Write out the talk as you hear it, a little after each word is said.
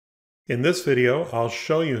In this video, I'll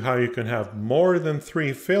show you how you can have more than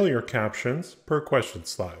 3 failure captions per question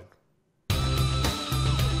slide.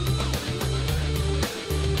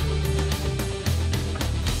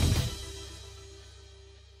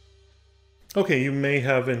 Okay, you may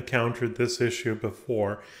have encountered this issue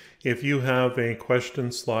before. If you have a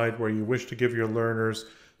question slide where you wish to give your learners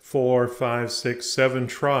 4, 5, 6, 7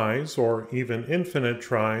 tries, or even infinite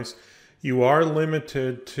tries, you are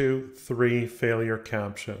limited to 3 failure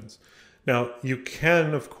captions. Now, you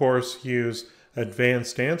can, of course, use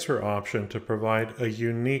advanced answer option to provide a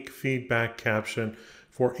unique feedback caption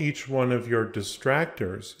for each one of your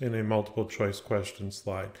distractors in a multiple choice question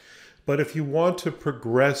slide. But if you want to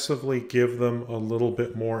progressively give them a little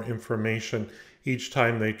bit more information each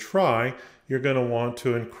time they try, you're going to want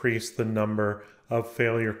to increase the number of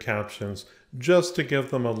failure captions just to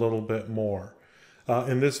give them a little bit more.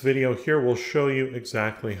 In this video here, we'll show you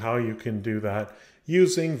exactly how you can do that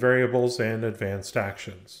using variables and advanced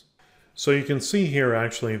actions. So you can see here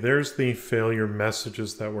actually there's the failure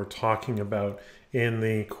messages that we're talking about in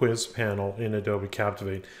the quiz panel in Adobe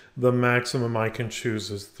Captivate. The maximum I can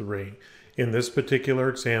choose is 3. In this particular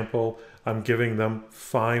example, I'm giving them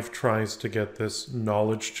 5 tries to get this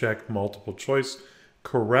knowledge check multiple choice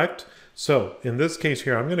correct. So in this case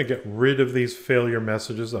here, I'm going to get rid of these failure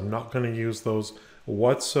messages. I'm not going to use those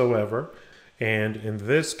whatsoever. And in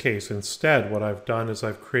this case, instead, what I've done is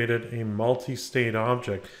I've created a multi-state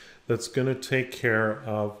object that's going to take care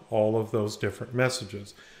of all of those different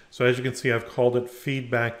messages. So as you can see, I've called it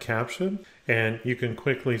feedback caption, and you can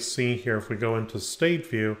quickly see here if we go into state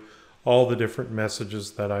view, all the different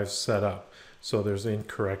messages that I've set up. So there's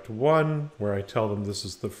incorrect 1, where I tell them this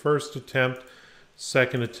is the first attempt,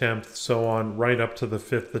 second attempt, so on, right up to the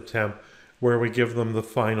 5th attempt, where we give them the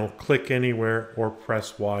final click anywhere or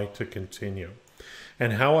press Y to continue.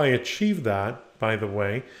 And how I achieve that, by the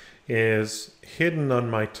way, is hidden on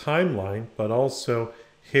my timeline, but also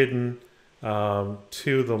hidden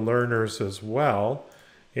to the learners as well,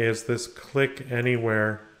 is this click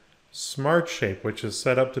anywhere smart shape, which is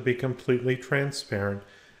set up to be completely transparent,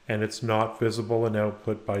 and it's not visible in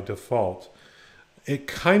output by default. It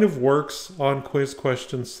kind of works on quiz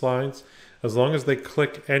question slides. As long as they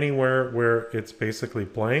click anywhere where it's basically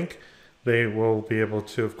blank, they will be able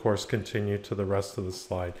to, of course, continue to the rest of the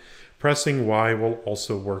slide. Pressing Y will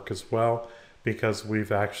also work as well, because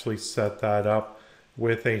we've actually set that up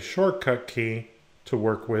with a shortcut key to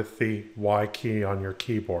work with the Y key on your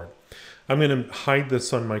keyboard. I'm going to hide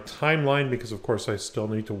this on my timeline because, of course, I still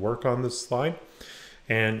need to work on this slide.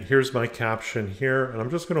 And here's my caption here, and I'm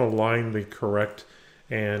just going to align the correct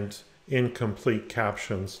and incomplete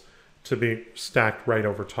captions to be stacked right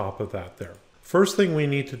over top of that there. First thing we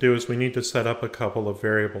need to do is we need to set up a couple of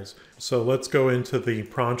variables. So let's go into the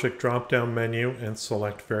project drop-down menu and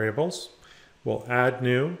select variables. We'll add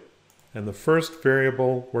new, and the first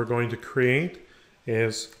variable we're going to create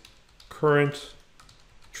is current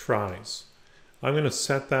tries. I'm going to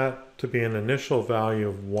set that to be an initial value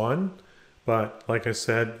of 1, but like I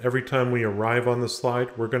said, every time we arrive on the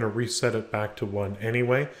slide, we're going to reset it back to 1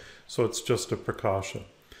 anyway, so it's just a precaution.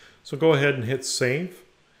 So go ahead and hit save,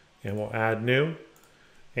 and we'll add new,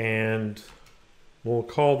 and we'll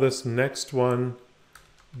call this next one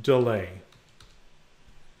delay.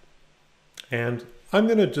 And I'm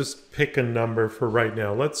going to just pick a number for right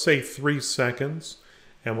now. Let's say 3 seconds,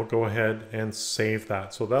 and we'll go ahead and save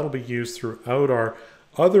that. So that'll be used throughout our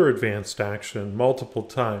other advanced action multiple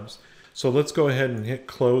times. So let's go ahead and hit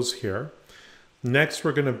close here. Next,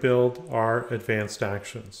 we're going to build our advanced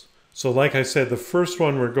actions. So like I said, the first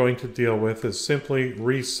one we're going to deal with is simply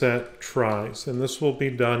reset tries, and this will be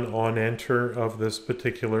done on enter of this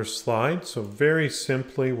particular slide. So very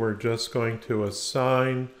simply, we're just going to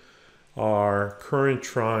assign our current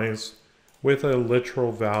tries with a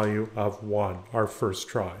literal value of 1, our first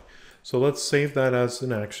try. So let's save that as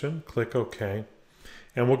an action, click OK,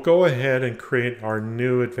 and we'll go ahead and create our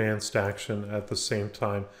new advanced action at the same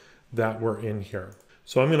time that we're in here.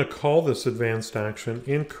 So I'm going to call this advanced action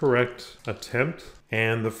incorrect attempt,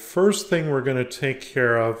 and the first thing we're going to take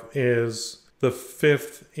care of is the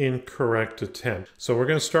 5th incorrect attempt. So we're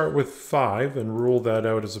going to start with 5 and rule that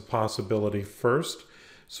out as a possibility first.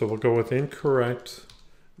 So we'll go with incorrect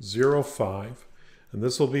 05, and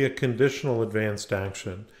this will be a conditional advanced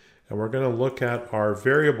action, and we're going to look at our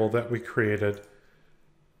variable that we created,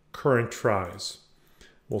 current tries.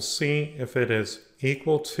 We'll see if it is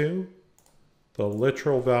equal to the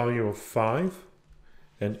literal value of 5,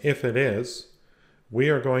 and if it is, we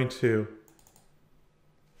are going to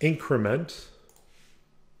increment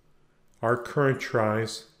our current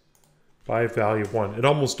tries by a value of 1. It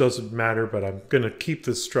almost doesn't matter, but I'm going to keep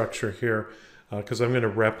this structure here because I'm going to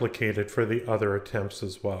replicate it for the other attempts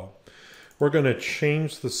as well. We're going to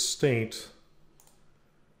change the state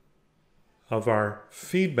of our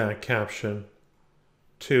feedback caption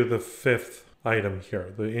to the 5th item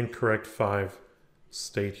here, the incorrect 5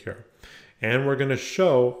 state here. And we're going to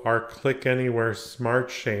show our click anywhere smart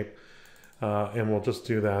shape, and we'll just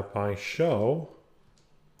do that by show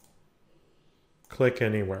click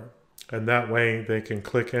anywhere. And that way they can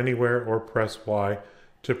click anywhere or press Y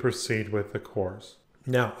to proceed with the course.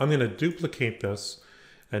 Now I'm going to duplicate this,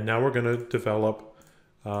 and now we're going to develop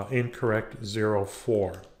incorrect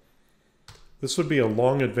 04. This would be a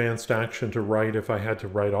long advanced action to write if I had to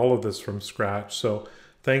write all of this from scratch. So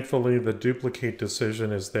thankfully the duplicate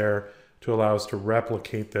decision is there to allow us to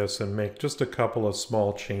replicate this and make just a couple of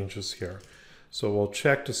small changes here. So we'll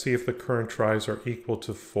check to see if the current tries are equal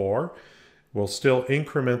to 4. We'll still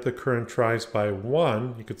increment the current tries by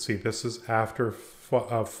 1. You can see this is after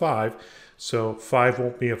 5, so 5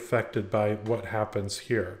 won't be affected by what happens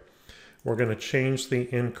here. We're going to change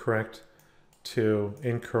the incorrect to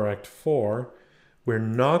incorrect 4. We're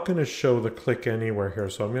not going to show the click anywhere here,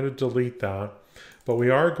 so I'm going to delete that. But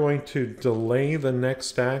we are going to delay the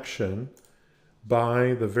next action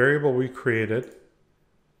by the variable we created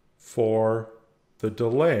for the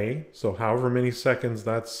delay, so however many seconds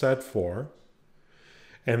that's set for.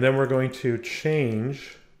 And then we're going to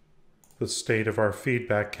change the state of our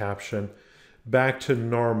feedback caption back to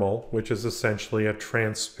normal, which is essentially a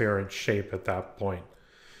transparent shape at that point.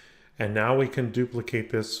 And now we can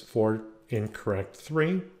duplicate this for incorrect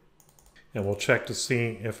 3. And we'll check to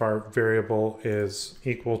see if our variable is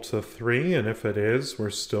equal to 3. And if it is, we're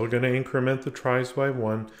still going to increment the tries by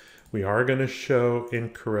 1. We are going to show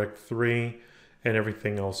incorrect 3, and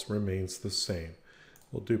everything else remains the same.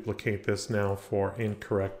 We'll duplicate this now for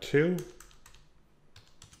incorrect 2.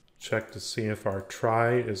 Check to see if our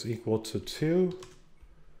try is equal to 2.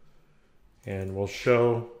 And we'll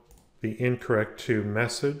show the incorrect 2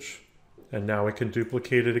 message. And now we can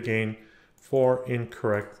duplicate it again for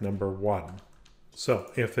incorrect number 1.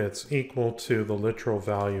 So if it's equal to the literal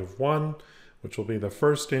value of 1, which will be the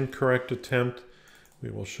first incorrect attempt, we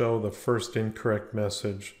will show the first incorrect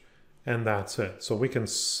message, and that's it. So we can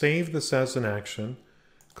save this as an action,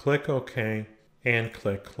 click OK, and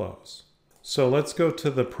click Close. So let's go to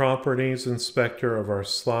the Properties Inspector of our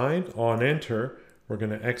slide. On Enter, we're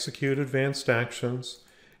going to execute advanced actions,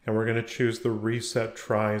 and we're going to choose the Reset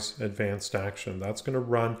Tries advanced action. That's going to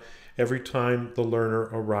run every time the learner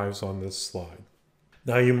arrives on this slide.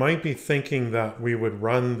 Now you might be thinking that we would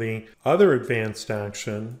run the other advanced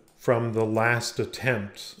action from the last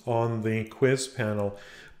attempt on the quiz panel,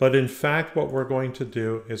 but in fact what we're going to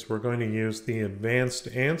do is we're going to use the Advanced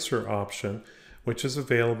Answer option, which is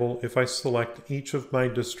available if I select each of my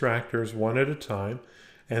distractors one at a time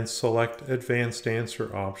and select Advanced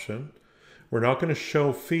Answer option. We're not going to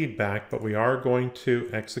show feedback, but we are going to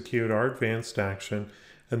execute our advanced action,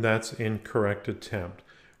 and that's incorrect attempt.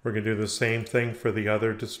 We're going to do the same thing for the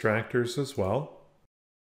other distractors as well.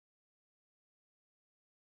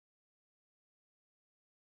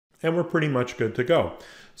 And we're pretty much good to go.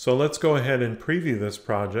 So let's go ahead and preview this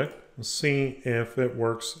project and see if it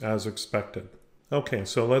works as expected. Okay,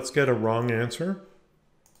 so let's get a wrong answer.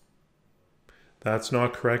 That's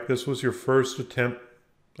not correct. This was your first attempt.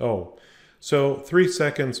 Oh, so 3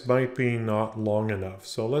 seconds might be not long enough.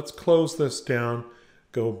 So let's close this down,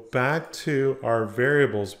 go back to our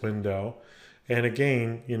variables window. And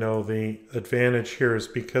again, you know, the advantage here is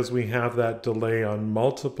because we have that delay on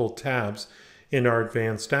multiple tabs in our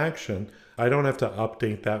advanced action, I don't have to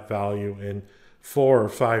update that value in 4 or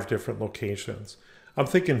 5 different locations. I'm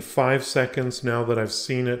thinking 5 seconds now that I've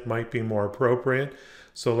seen it might be more appropriate.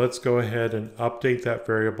 So let's go ahead and update that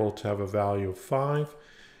variable to have a value of 5.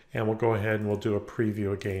 And we'll go ahead and we'll do a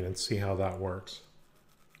preview again and see how that works.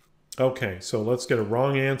 Okay, so let's get a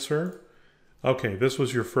wrong answer. Okay, this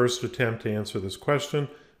was your first attempt to answer this question.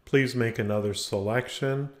 Please make another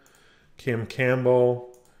selection. Kim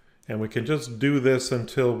Campbell. And we can just do this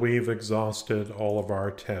until we've exhausted all of our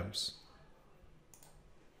attempts.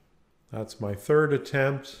 That's my 3rd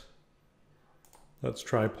attempt. Let's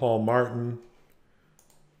try Paul Martin.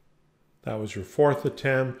 That was your 4th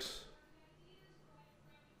attempt.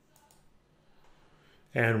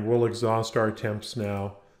 And we'll exhaust our attempts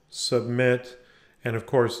now. Submit. And of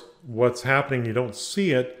course, what's happening, you don't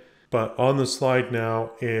see it, but on the slide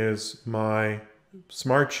now is my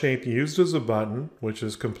Smart Shape used as a button, which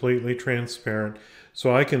is completely transparent.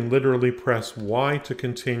 So I can literally press Y to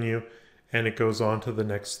continue, and it goes on to the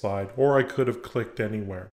next slide. Or I could have clicked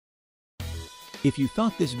anywhere. If you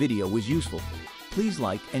thought this video was useful, please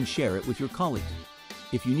like and share it with your colleagues.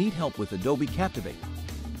 If you need help with Adobe Captivate,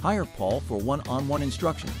 hire Paul for one-on-one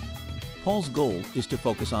instruction. Paul's goal is to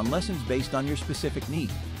focus on lessons based on your specific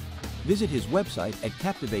needs. Visit his website at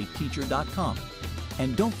captivateteacher.com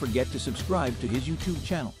and don't forget to subscribe to his YouTube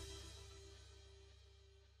channel.